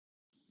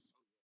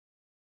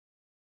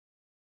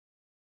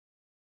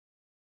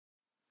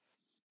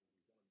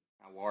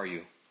How are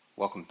you?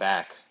 Welcome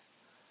back.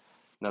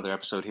 Another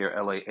episode here,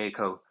 LA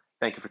ACO.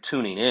 Thank you for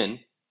tuning in.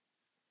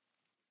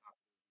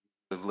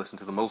 We've listened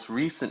to the most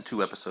recent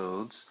two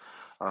episodes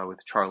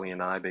with Charlie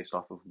and I based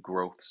off of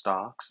growth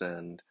stocks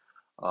and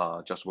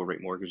adjustable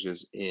rate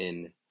mortgages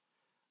in.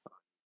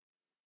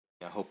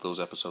 I hope those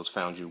episodes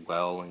found you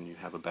well and you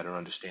have a better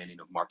understanding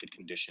of market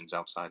conditions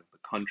outside of the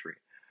country.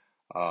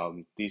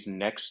 These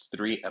next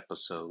three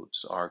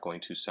episodes are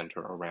going to center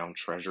around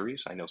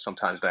treasuries. I know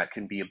sometimes that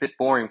can be a bit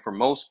boring for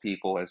most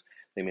people as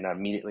they may not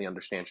immediately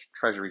understand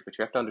treasuries, but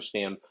you have to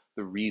understand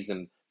the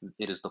reason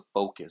it is the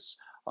focus.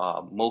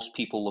 Most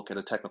people look at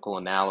a technical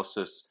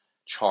analysis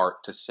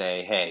chart to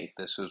say, hey,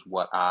 this is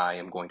what I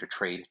am going to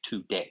trade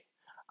today.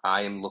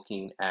 I am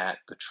looking at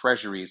the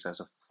treasuries as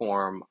a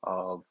form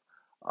of,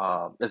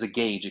 as a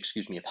gauge,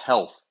 excuse me, of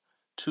health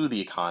to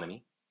the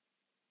economy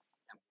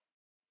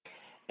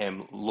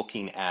am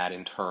looking at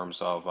in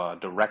terms of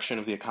direction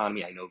of the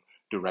economy. I know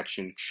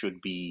direction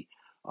should be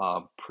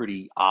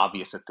pretty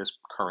obvious at this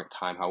current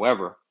time.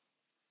 However,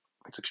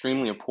 it's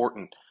extremely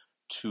important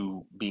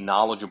to be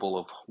knowledgeable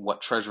of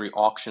what Treasury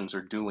auctions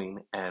are doing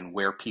and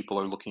where people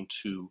are looking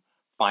to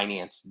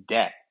finance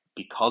debt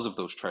because of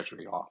those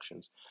Treasury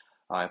auctions.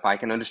 If I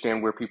can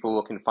understand where people are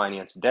looking to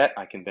finance debt,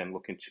 I can then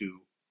look into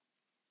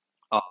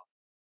uh,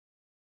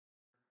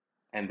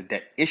 and the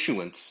debt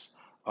issuance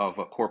of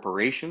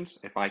corporations,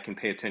 if I can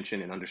pay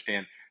attention and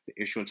understand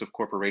the issuance of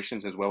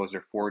corporations as well as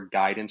their forward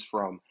guidance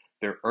from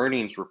their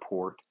earnings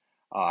report,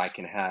 I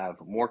can have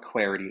more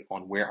clarity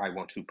on where I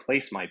want to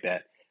place my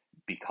bet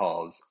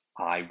because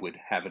I would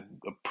have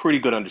a pretty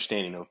good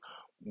understanding of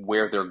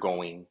where they're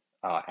going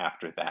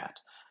after that.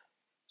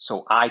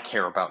 So I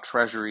care about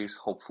treasuries.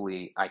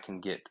 Hopefully, I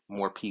can get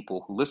more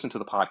people who listen to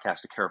the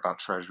podcast to care about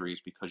treasuries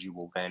because you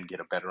will then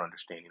get a better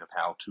understanding of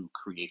how to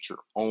create your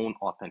own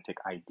authentic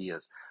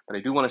ideas. But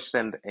I do want to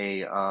send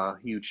a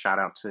huge shout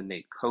out to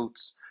Nate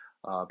Coates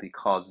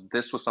because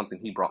this was something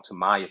he brought to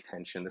my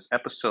attention. This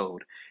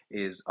episode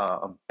is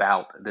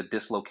about the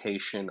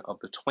dislocation of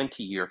the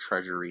 20-year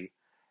treasury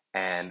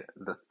and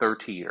the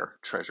 30-year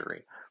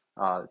treasury.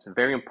 It's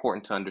very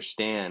important to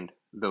understand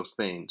those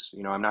things.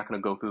 I'm not going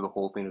to go through the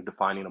whole thing of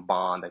defining a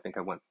bond. I think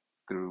I went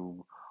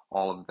through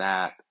all of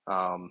that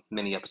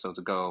many episodes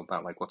ago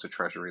about like what's a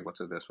treasury, what's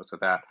a this, what's a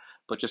that.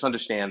 But just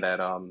understand that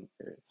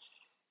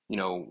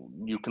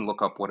you can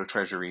look up what a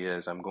treasury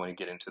is. I'm going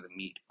to get into the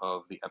meat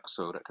of the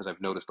episode because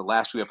I've noticed the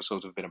last few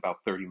episodes have been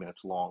about 30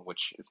 minutes long,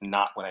 which is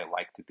not what I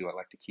like to do. I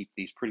like to keep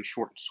these pretty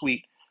short and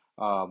sweet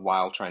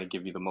while trying to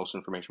give you the most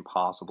information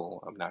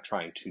possible. I'm not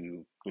trying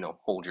to,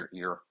 hold your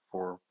ear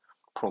for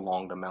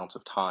prolonged amounts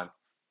of time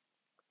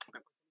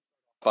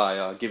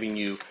by giving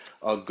you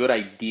a good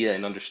idea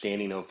and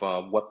understanding of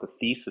what the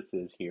thesis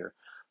is here.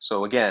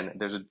 So again,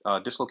 there's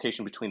a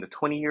dislocation between the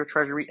 20-year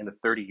treasury and the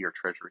 30-year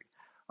treasury.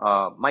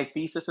 My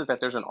thesis is that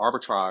there's an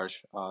arbitrage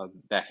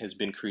that has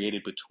been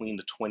created between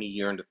the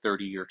 20-year and the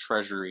 30-year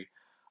treasury,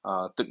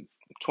 the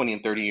 20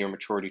 and 30-year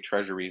maturity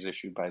treasuries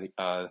issued by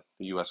the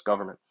U.S.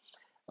 government.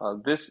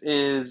 This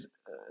is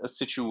a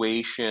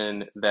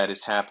situation that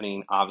is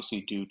happening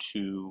obviously due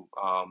to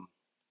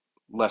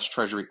less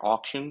treasury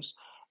auctions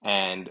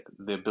and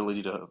the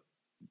ability to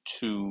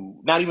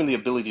not even the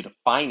ability to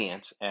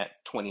finance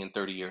at 20 and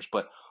 30 years,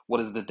 but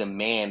what is the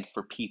demand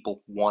for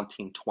people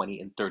wanting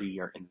 20 and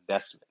 30-year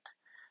investment,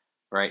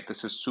 right?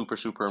 This is super,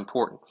 super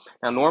important.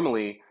 Now,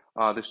 normally,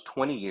 this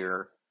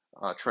 20-year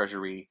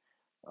treasury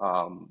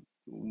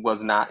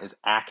was not as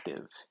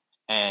active,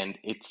 and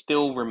it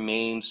still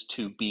remains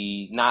to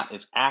be not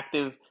as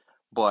active,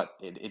 but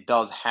it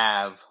does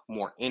have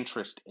more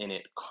interest in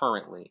it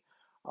currently.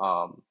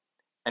 Um,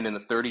 and then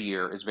the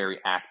 30-year is very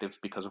active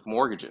because of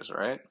mortgages,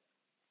 right?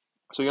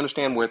 So you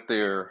understand what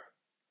their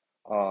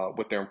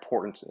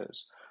importance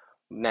is.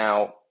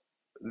 Now,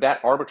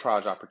 that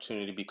arbitrage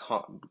opportunity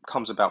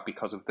comes about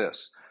because of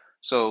this.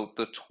 So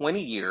the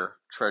 20-year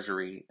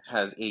treasury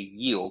has a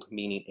yield,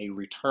 meaning a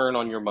return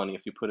on your money,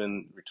 if you put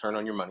in return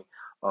on your money,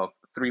 of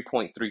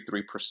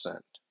 3.33%.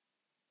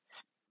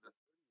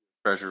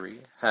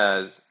 Treasury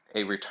has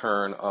a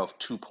return of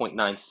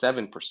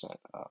 2.97%.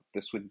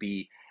 This would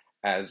be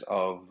as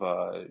of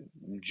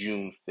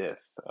June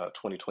 5th,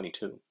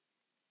 2022.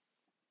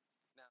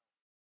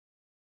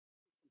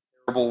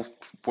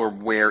 For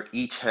where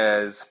each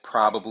has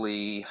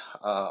probably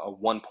a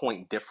 1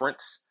 point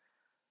difference.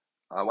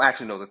 Well,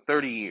 actually, no, the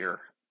 30-year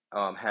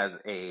has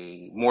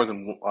a more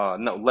than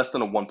no less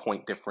than a 1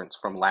 point difference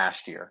from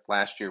last year.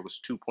 Last year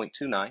was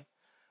 2.29.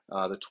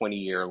 The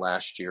 20-year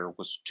last year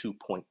was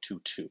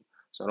 2.22.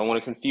 So I don't want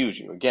to confuse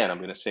you. Again, I'm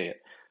going to say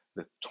it.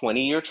 The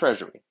 20-year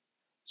Treasury's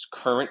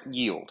current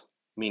yield,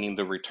 meaning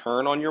the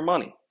return on your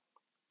money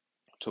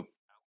to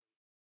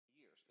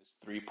years, is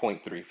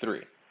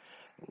 3.33.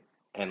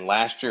 And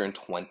last year in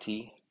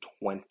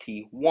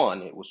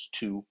 2021, it was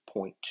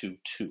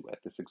 2.22 at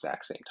this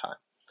exact same time.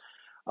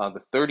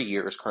 The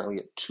 30-year is currently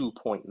at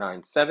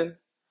 2.97,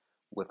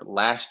 with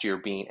last year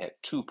being at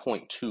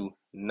 2.29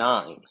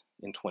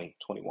 in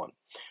 2021.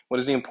 What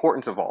is the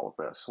importance of all of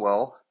this?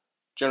 Well,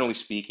 generally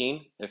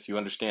speaking, if you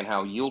understand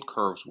how yield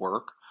curves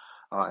work,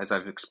 as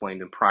I've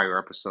explained in prior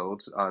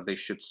episodes, they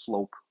should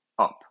slope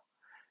up.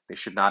 They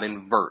should not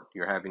invert.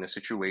 You're having a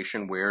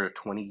situation where a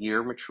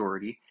 20-year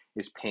maturity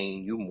is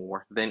paying you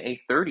more than a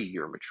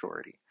 30-year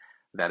maturity.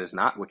 That is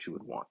not what you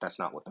would want. That's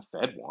not what the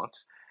Fed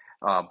wants.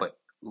 But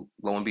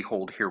lo and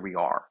behold, here we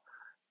are.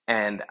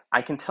 And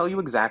I can tell you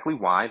exactly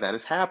why that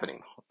is happening.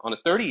 On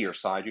the 30-year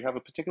side, you have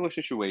a particular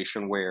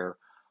situation where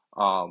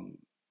um,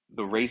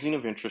 the raising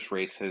of interest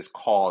rates has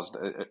caused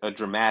a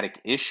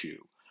dramatic issue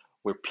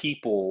where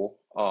people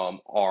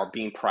are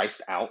being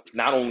priced out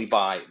not only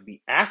by the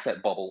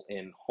asset bubble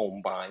in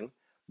home buying,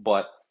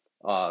 but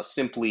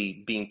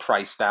simply being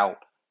priced out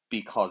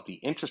because the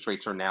interest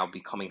rates are now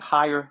becoming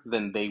higher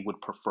than they would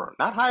prefer.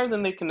 Not higher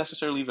than they can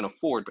necessarily even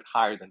afford, but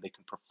higher than they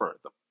can prefer.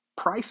 The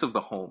price of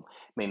the home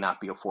may not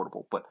be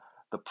affordable, but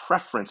the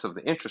preference of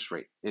the interest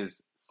rate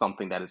is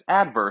something that is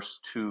adverse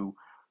to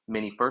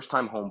many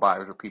first-time home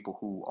buyers or people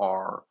who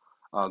are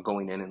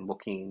going in and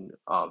looking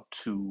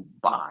to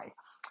buy.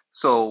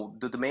 So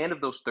the demand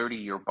of those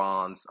 30-year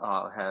bonds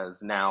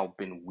has now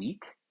been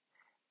weak,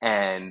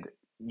 and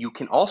you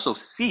can also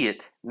see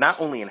it not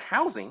only in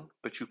housing,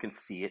 but you can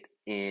see it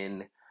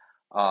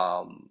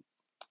um,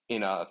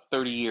 in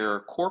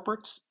 30-year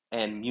corporates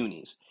and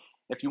munis.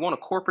 If you want a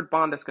corporate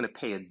bond that's going to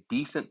pay a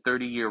decent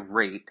 30-year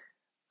rate,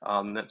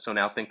 so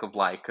now think of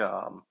like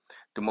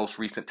the most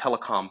recent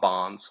telecom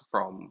bonds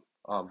from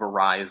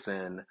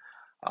Verizon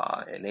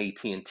and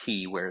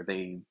AT&T, where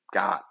they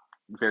got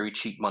very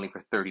cheap money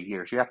for 30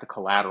 years. You have to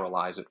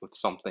collateralize it with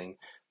something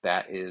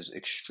that is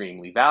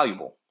extremely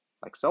valuable,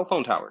 like cell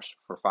phone towers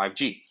for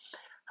 5G.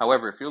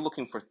 However, if you're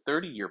looking for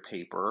 30-year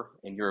paper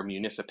and you're a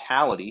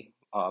municipality,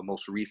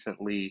 most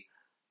recently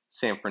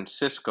San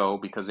Francisco,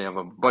 because they have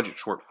a budget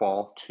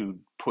shortfall to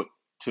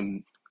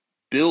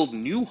build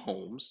new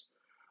homes.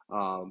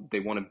 They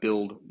want to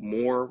build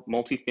more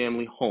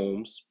multifamily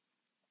homes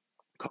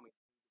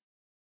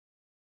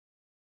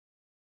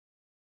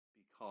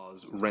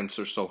because rents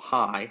are so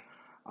high,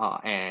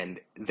 and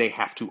they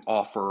have to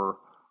offer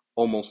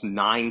almost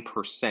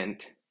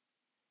 9%.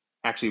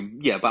 Actually,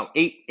 yeah, about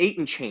eight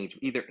and change,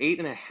 either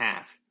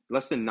 8.5,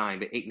 less than nine,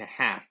 but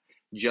 8.5,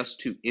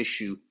 just to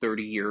issue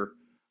 30-year,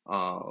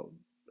 a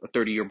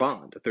 30-year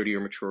bond, a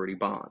 30-year maturity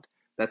bond.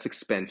 That's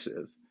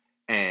expensive,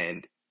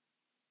 and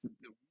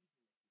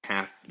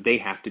they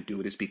have to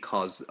do it is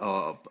because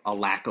of a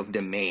lack of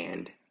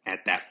demand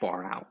at that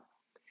far out.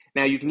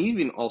 Now, you can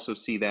even also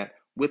see that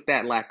with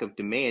that lack of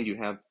demand, you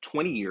have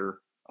 20-year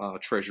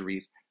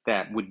treasuries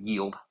that would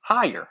yield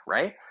higher,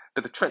 right?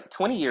 But the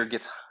 20-year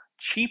gets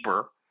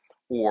cheaper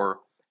or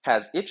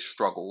has its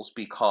struggles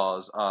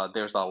because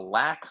there's a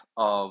lack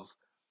of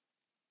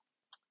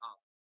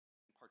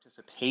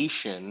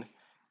participation,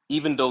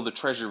 even though the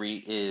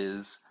Treasury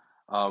is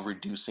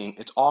reducing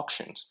its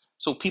auctions.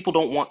 So people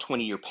don't want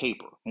 20-year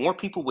paper. More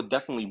people would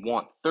definitely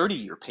want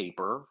 30-year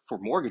paper for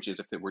mortgages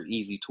if it was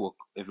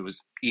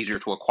easier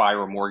to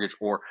acquire a mortgage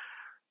or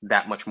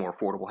that much more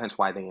affordable. Hence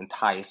why they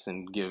entice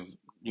and give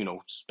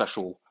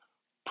special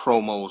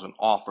promos and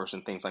offers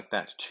and things like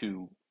that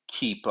to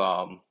keep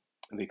the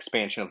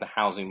expansion of the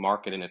housing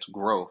market and its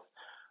growth.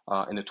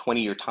 In the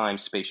 20-year time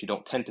space, you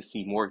don't tend to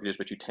see mortgages,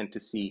 but you tend to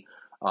see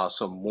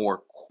some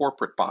more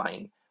corporate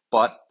buying.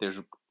 But there's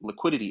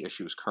liquidity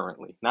issues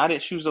currently, not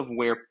issues of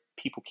where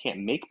people can't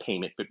make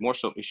payment, but more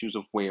so issues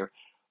of where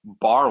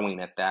borrowing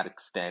at that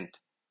extent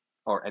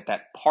or at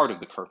that part of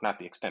the curve, not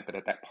the extent, but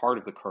at that part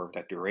of the curve,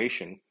 that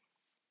duration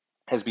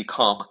has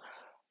become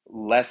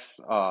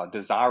less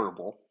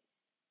desirable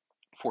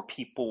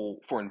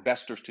for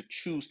investors to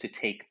choose to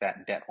take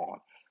that debt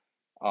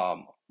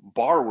on.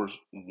 Borrowers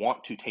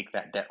want to take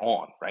that debt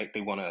on, right?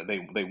 They want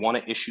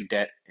to issue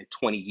debt in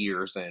 20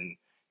 years and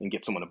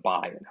get someone to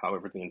buy it.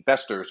 However, the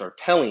investors are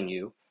telling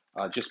you,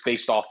 just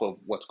based off of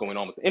what's going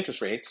on with the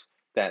interest rates,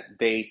 that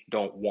they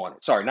don't want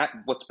it. Sorry, not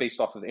what's based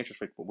off of the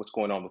interest rate, but what's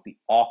going on with the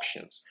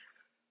auctions.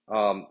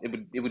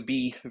 It would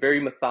be very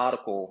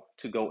methodical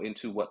to go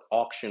into what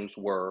auctions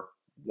were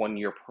 1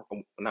 year,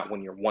 not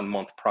 1 year, 1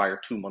 month prior,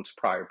 2 months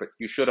prior, but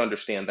you should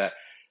understand that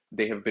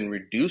they have been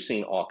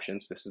reducing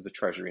auctions. This is the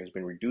Treasury has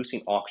been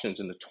reducing auctions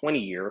in the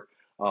 20-year,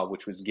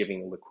 which was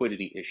giving a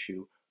liquidity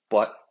issue.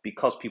 But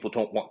because people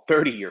don't want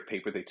 30-year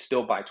paper, they'd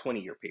still buy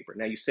 20-year paper.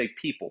 Now you say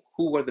people.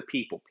 Who are the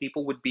people?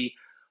 People would be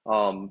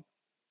um,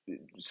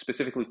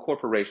 specifically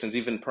corporations,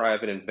 even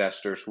private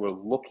investors who are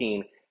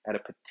looking at a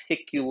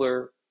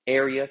particular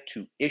area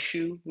to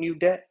issue new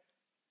debt,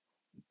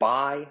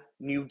 buy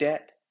new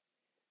debt.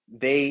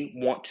 They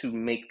want to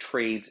make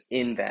trades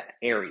in that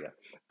area.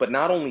 But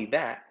not only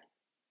that,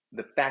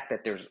 the fact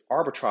that there's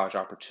arbitrage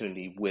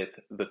opportunity with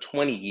the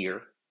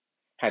 20-year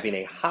having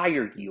a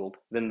higher yield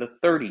than the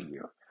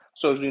 30-year.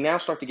 So as we now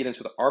start to get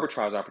into the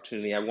arbitrage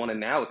opportunity, I want to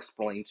now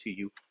explain to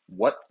you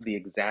what the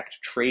exact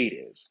trade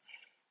is.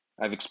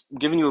 I've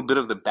given you a bit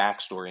of the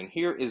backstory, and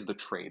here is the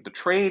trade. The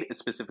trade is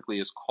specifically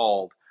is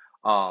called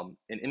an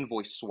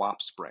invoice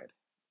swap spread.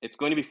 It's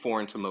going to be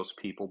foreign to most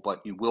people,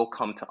 but you will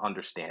come to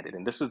understand it.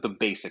 And this is the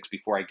basics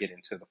before I get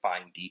into the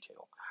fine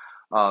detail.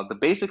 The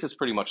basics is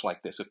pretty much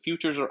like this. If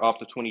futures are up,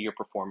 the 20-year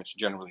performance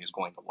generally is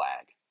going to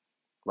lag,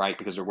 right?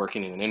 Because they're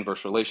working in an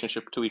inverse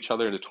relationship to each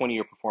other. The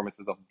 20-year performance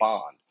is a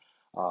bond.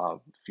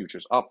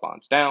 Futures up,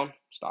 bonds down,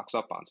 stocks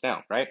up, bonds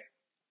down, right?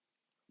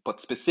 But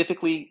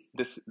specifically,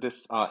 this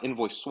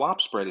invoice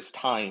swap spread is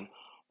tying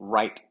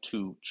right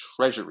to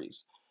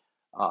treasuries.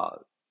 Uh,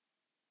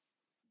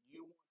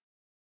 you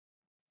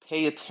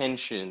pay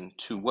attention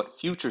to what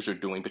futures are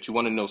doing, but you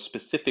want to know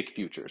specific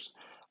futures,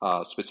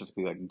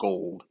 specifically like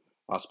gold,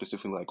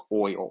 specifically like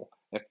oil.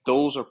 If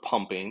those are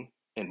pumping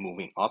and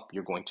moving up,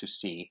 you're going to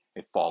see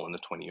a fall in the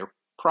 20-year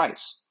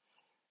price.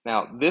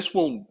 Now, this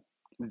will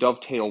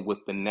dovetail with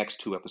the next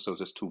two episodes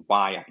as to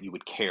why you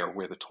would care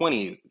where the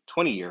 20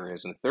 year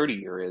is and the 30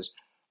 year is,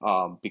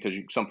 because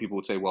some people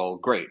would say, well,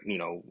 great,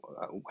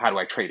 how do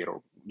I trade it,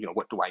 or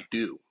what do I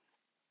do?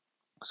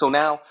 So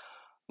now,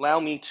 allow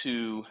me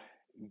to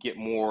get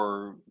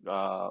more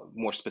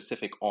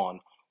specific on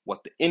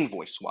what the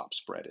invoice swap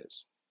spread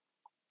is.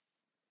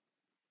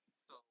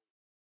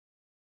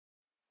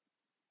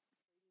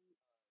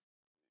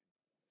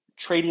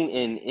 Trading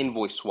in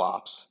invoice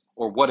swaps,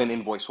 or what an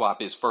invoice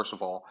swap is, first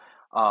of all,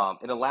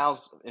 it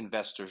allows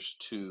investors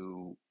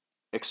to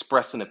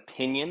express an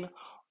opinion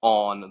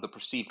on the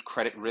perceived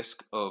credit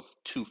risk of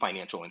two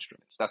financial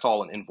instruments. That's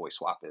all an invoice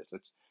swap is.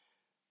 It's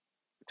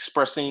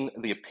expressing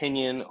the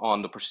opinion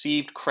on the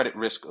perceived credit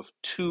risk of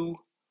two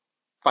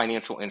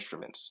financial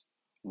instruments.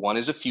 One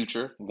is a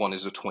future, one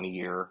is a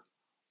 20-year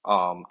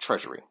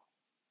treasury.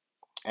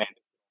 And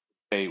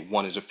say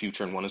one is a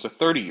future and one is a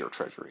 30-year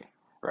treasury,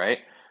 right?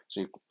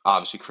 So you're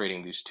obviously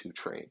creating these two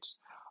trades.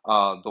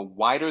 The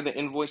wider the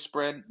invoice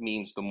spread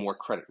means the more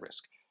credit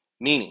risk,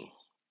 meaning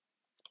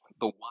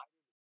the wider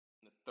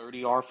the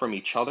 30 are from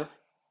each other,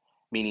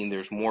 meaning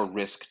there's more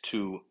risk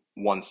to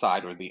one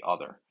side or the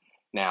other.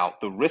 Now,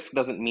 the risk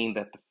doesn't mean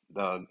that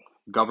the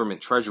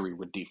government treasury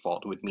would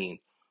default. It would mean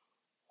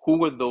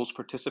who are those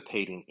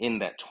participating in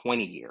that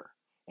 20 year,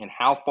 and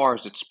how far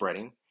is it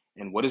spreading,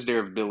 and what is their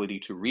ability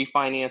to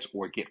refinance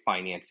or get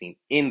financing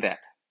in that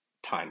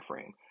time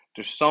frame.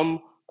 There's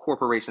some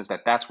corporations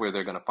that's where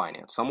they're going to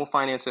finance. Some will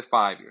finance at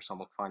 5 years, some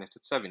will finance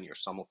at 7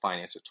 years, some will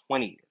finance at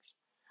 20 years.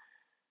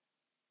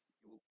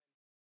 You will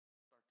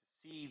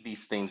see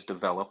these things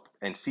develop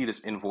and see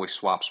this invoice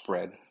swap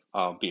spread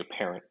be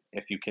apparent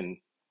if you can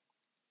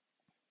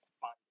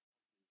find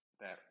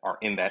that are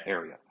in that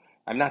area.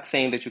 I'm not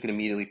saying that you can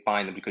immediately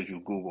find them because you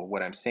Google.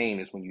 What I'm saying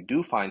is when you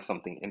do find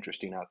something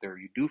interesting out there,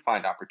 you do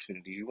find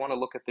opportunities, you want to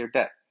look at their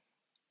debt.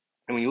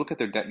 And when you look at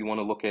their debt, you want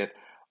to look at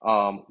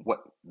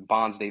what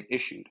bonds they've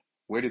issued.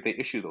 Where did they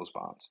issue those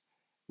bonds?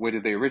 Where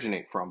did they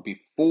originate from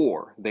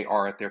before they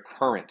are at their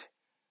current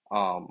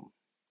um,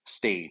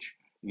 stage?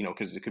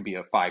 Because it could be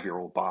a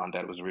 5-year-old bond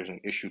that was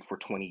originally issued for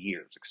 20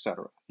 years,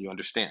 etc. You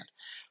understand?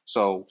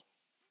 So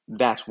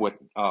that's what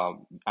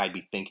I'd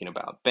be thinking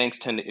about. Banks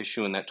tend to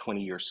issue in that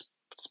 20-year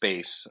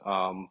space,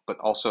 but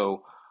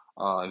also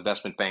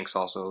investment banks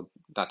also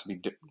not to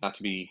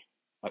be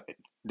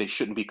they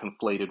shouldn't be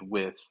conflated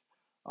with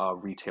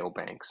retail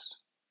banks.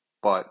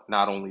 But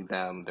not only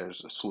them,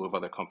 there's a slew of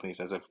other companies.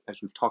 As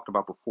we've talked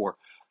about before,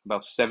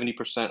 about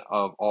 70%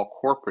 of all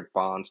corporate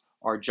bonds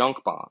are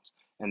junk bonds,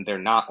 and they're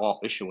not all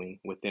issuing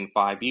within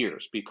 5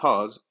 years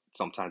because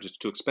sometimes it's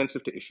too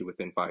expensive to issue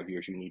within 5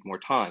 years. You need more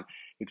time.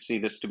 You can see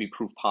this to be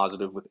proof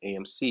positive with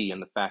AMC and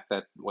the fact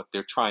that what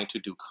they're trying to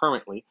do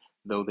currently,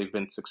 though they've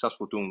been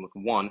successful doing with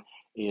one,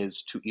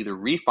 is to either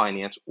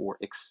refinance or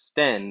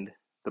extend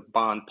the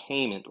bond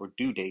payment or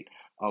due date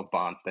of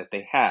bonds that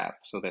they have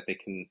so that they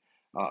can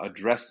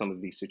address some of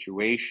these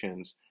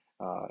situations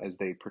as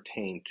they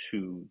pertain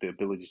to the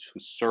ability to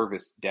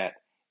service debt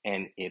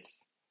and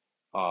its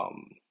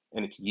um,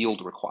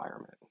 yield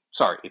requirement.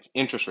 Sorry, its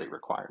interest rate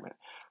requirement.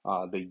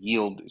 The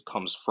yield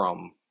comes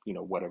from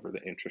whatever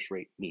the interest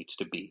rate needs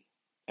to be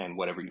and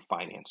whatever you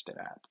financed it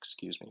at.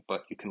 Excuse me,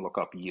 but you can look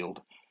up yield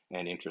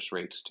and interest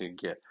rates to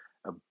get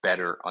a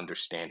better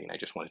understanding. I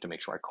just wanted to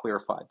make sure I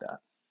clarified that.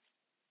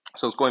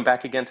 So it's going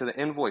back again to the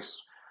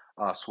invoice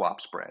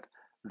swap spread.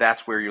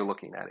 That's where you're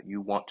looking at it. You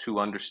want to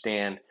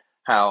understand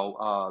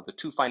how the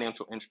two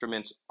financial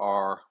instruments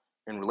are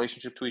in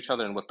relationship to each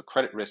other and what the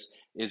credit risk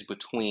is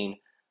between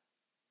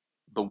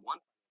the one,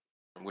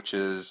 which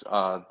is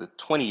the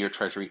 20-year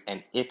treasury,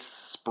 and its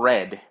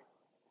spread,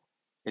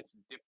 its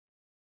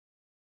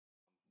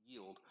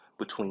yield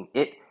between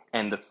it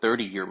and the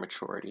 30-year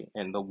maturity.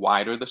 And the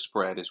wider the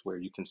spread is where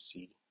you can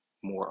see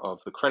more of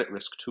the credit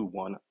risk to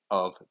one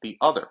of the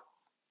other.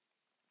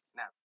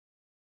 Now,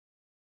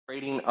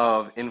 trading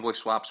of invoice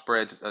swap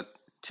spreads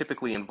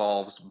typically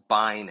involves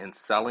buying and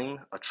selling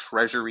a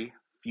treasury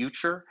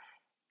future,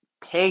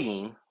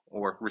 paying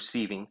or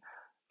receiving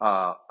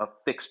a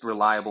fixed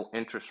reliable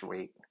interest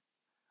rate.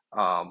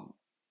 Um,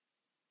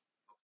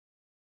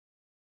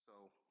 so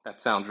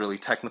that sounds really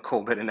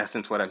technical, but in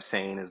essence, what I'm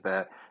saying is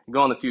that you go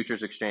on the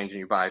futures exchange and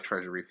you buy a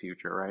treasury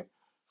future, right?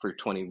 For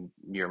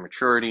 20-year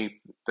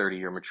maturity,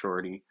 30-year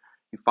maturity.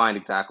 you find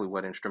exactly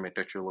what instrument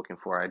that you're looking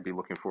for. I'd be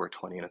looking for a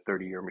 20 and a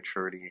 30-year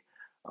maturity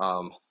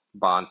um,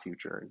 bond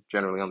future.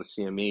 Generally on the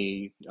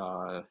CME,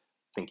 I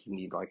think you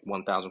need like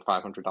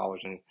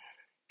 $1,500 in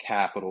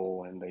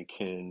capital, and they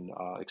can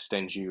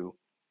extend you.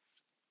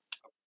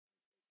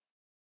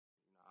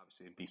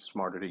 Obviously, it'd be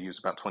smarter to use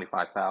about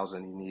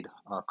 25,000. You need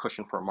a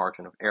cushion for a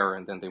margin of error,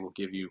 and then they will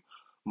give you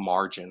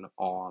margin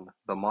on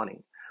the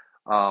money.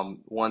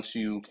 Once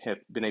you have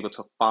been able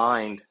to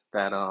find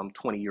that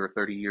 20-year or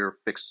 30-year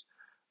fixed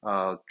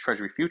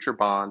Treasury future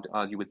bond,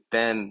 you would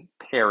then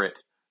pair it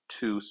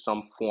to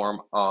some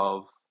form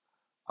of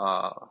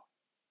uh,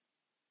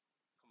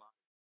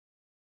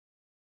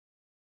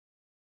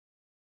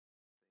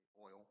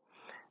 oil,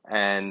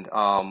 and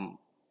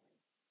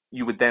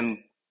you would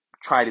then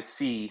try to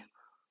see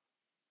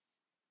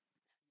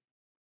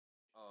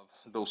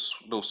of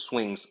those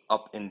swings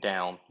up and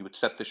down. You would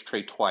set this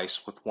trade twice,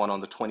 with one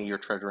on the 20-year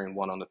Treasury and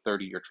one on the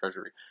 30-year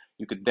Treasury.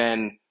 You could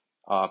then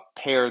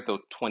pair the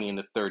 20 and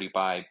the 30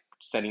 by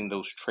setting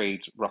those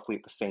trades roughly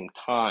at the same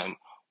time,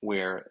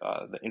 where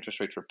the interest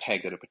rates were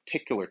pegged at a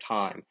particular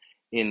time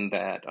in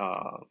that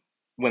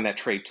when that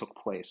trade took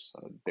place,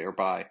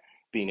 thereby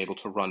being able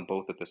to run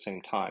both at the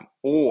same time.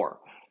 Or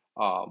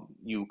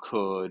you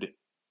could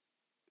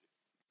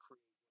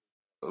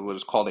what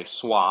is called a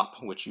swap,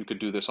 which you could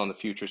do this on the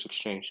futures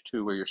exchange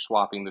too, where you're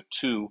swapping the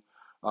two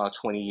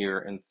 20-year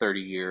and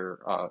 30-year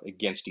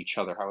against each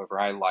other. However,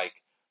 I like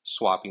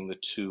swapping the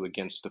two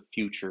against the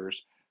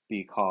futures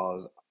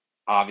because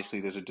obviously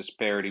there's a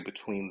disparity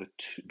between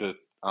the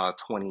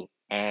 20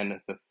 and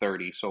the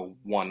 30, so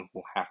one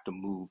will have to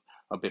move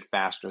a bit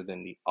faster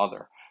than the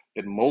other.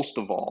 But most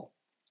of all,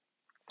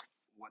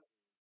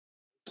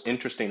 what's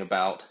interesting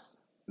about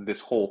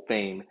this whole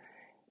thing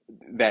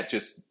that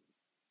just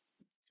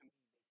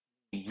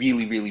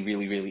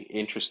really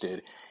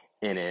interested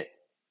in it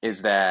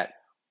is that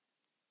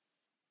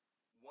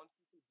once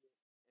you get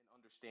an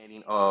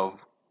understanding of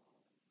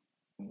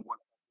what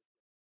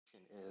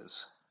action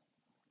is,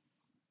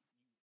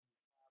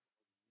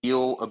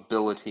 real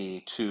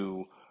ability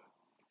to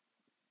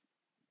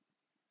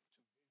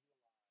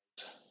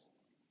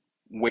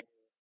where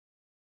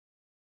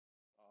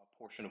a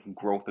portion of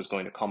growth is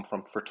going to come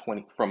from for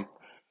 20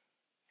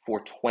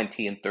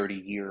 and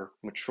 30-year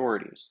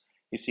maturities.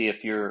 You see,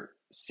 if you're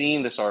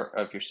seeing this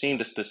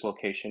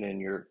dislocation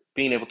and you're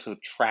being able to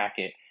track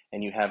it,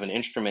 and you have an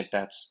instrument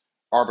that's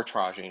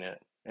arbitraging it,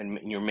 and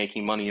you're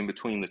making money in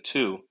between the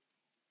two,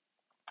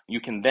 you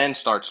can then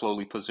start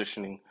slowly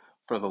positioning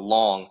for the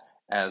long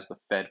as the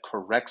Fed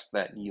corrects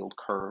that yield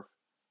curve,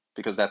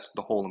 because that's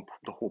the whole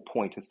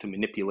point is to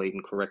manipulate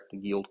and correct the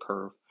yield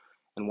curve.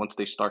 And once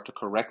they start to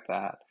correct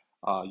that,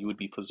 you would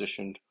be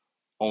positioned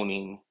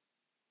owning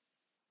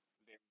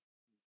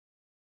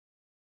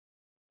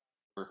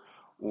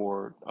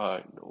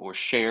or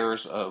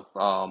shares of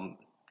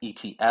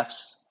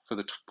ETFs for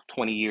the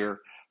 20-year,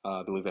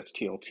 I believe that's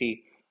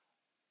TLT,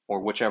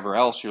 or whichever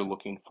else you're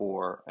looking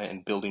for,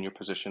 and building your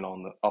position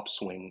on the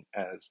upswing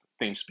as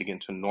things begin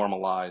to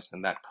normalize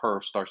and that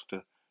curve starts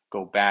to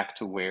go back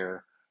to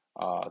where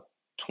uh,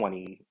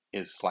 20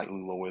 is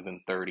slightly lower than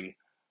 30,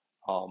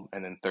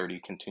 and then 30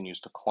 continues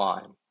to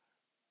climb.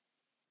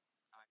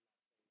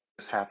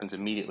 This happens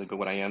immediately, but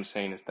what I am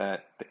saying is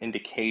that the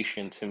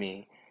indication to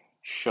me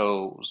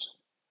shows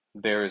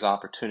there is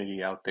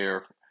opportunity out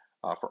there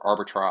for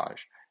arbitrage.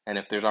 And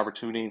if there's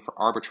opportunity for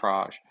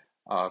arbitrage,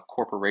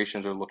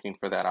 corporations are looking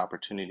for that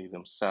opportunity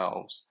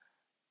themselves.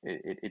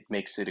 It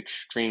makes it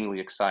extremely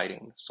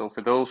exciting. So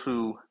for those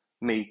who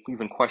may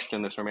even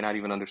question this or may not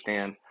even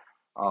understand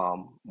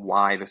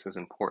why this is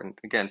important,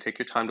 again, take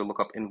your time to look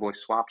up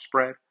invoice swap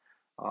spread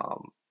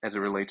as it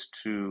relates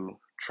to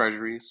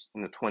treasuries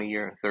in the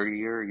 20-year and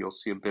 30-year. You'll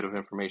see a bit of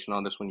information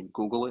on this when you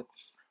Google it.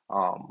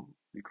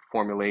 You can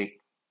formulate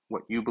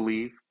what you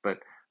believe, but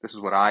this is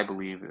what I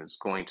believe is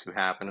going to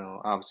happen.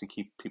 It'll obviously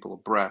keep people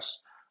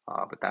abreast,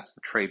 but that's the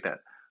trade that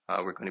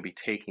we're going to be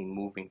taking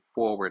moving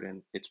forward.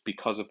 And it's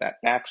because of that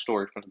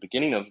backstory from the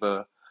beginning of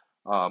the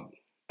um,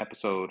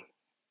 episode,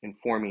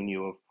 informing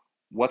you of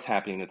what's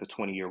happening at the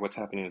 20-year, what's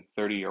happening at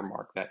the 30-year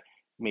mark, that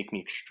make me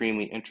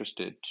extremely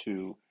interested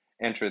to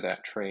enter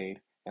that trade.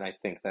 And I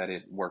think that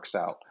it works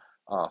out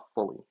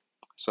fully.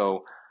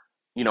 So,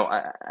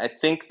 I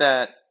think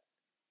that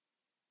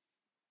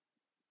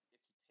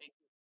take it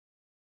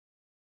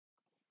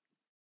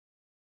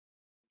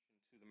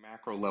to the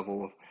macro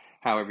level of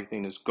how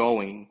everything is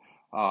going,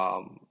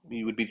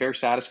 you would be very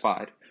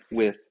satisfied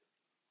with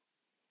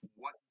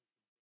what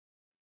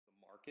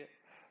the market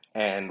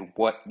and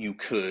what you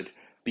could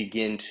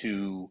begin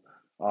to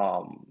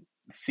um,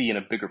 see in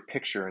a bigger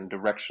picture and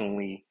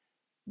directionally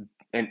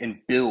and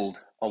build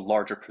a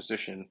larger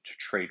position to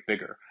trade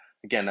bigger.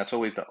 Again, that's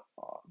always the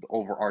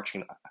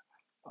overarching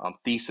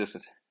thesis,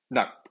 is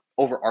not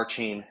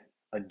overarching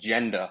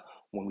agenda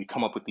when we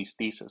come up with these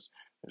theses.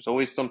 There's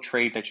always some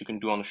trade that you can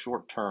do on the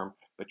short term,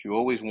 but you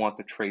always want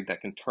the trade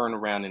that can turn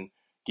around and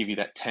give you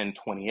that 10,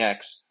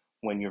 20x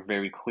when you're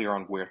very clear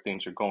on where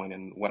things are going.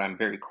 And what I'm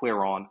very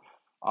clear on,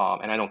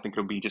 and I don't think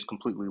it'll be just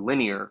completely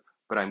linear,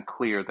 but I'm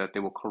clear that they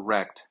will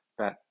correct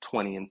that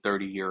 20 and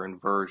 30-year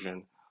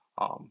inversion,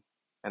 um,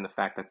 and the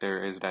fact that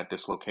there is that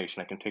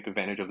dislocation. I can take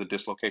advantage of the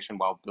dislocation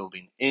while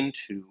building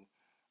into,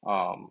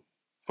 um,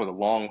 for the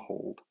long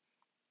hold,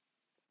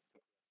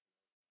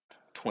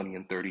 20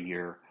 and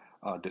 30-year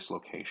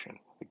dislocation.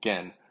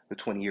 Again, the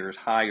 20-year is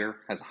higher,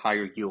 has a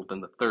higher yield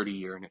than the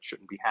 30-year, and it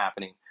shouldn't be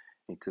happening.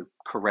 Need to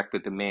correct the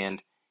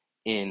demand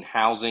in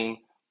housing,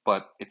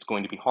 but it's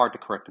going to be hard to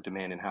correct the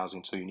demand in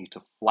housing, so you need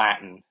to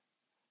flatten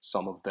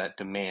some of that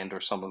demand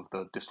or some of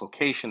the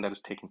dislocation that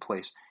is taking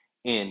place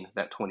in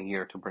that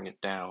 20-year to bring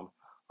it down,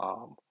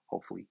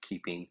 hopefully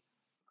keeping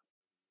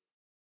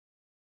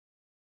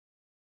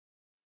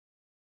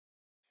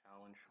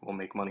challenge. We'll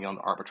make money on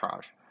the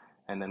arbitrage.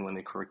 And then when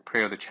they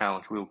prepare the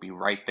challenge, we'll be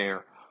right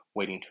there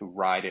waiting to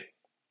ride it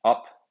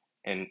up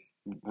and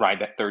ride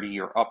that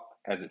 30-year up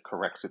as it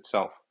corrects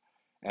itself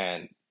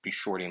and be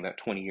shorting that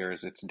 20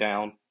 years it's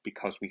down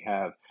because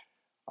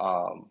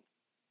um,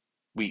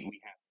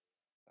 we have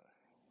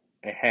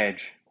a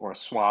hedge or a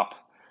swap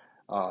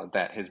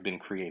that has been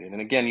created.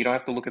 And again, you don't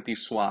have to look at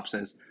these swaps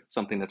as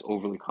something that's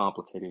overly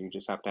complicated. You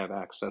just have to have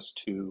access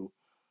to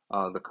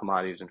the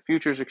Commodities and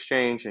Futures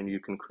Exchange, and you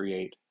can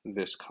create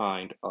this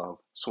kind of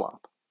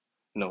swap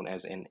known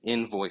as an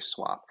invoice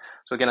swap.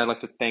 So again, I'd like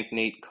to thank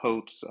Nate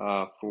Coates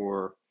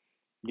for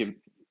give,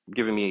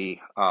 giving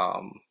me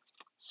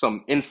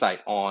some insight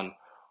on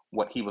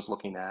what he was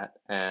looking at,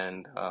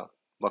 and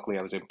luckily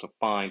I was able to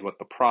find what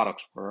the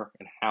products were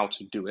and how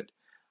to do it.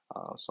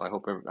 So I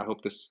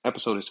hope this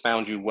episode has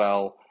found you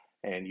well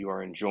and you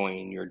are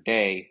enjoying your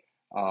day.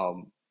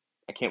 Um,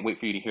 I can't wait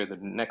for you to hear the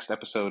next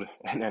episode.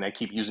 And then I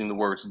keep using the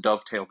words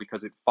dovetail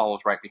because it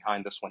follows right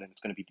behind this one, and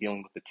it's going to be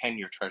dealing with the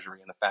 10-year Treasury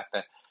and the fact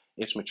that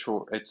its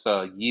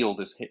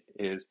yield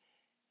is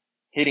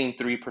hitting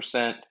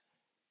 3%,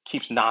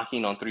 keeps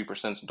knocking on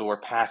 3%'s door,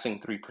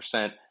 passing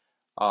 3%,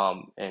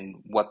 and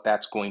what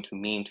that's going to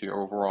mean to your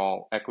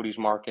overall equities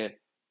market,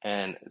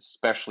 and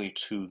especially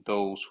to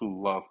those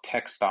who love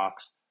tech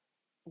stocks,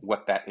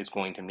 what that is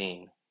going to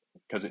mean,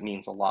 because it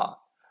means a lot.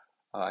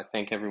 I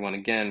thank everyone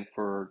again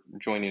for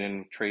joining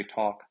in Trade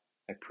Talk.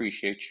 I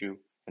appreciate you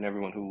and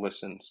everyone who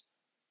listens.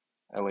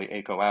 LA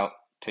Aco out.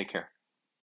 Take care.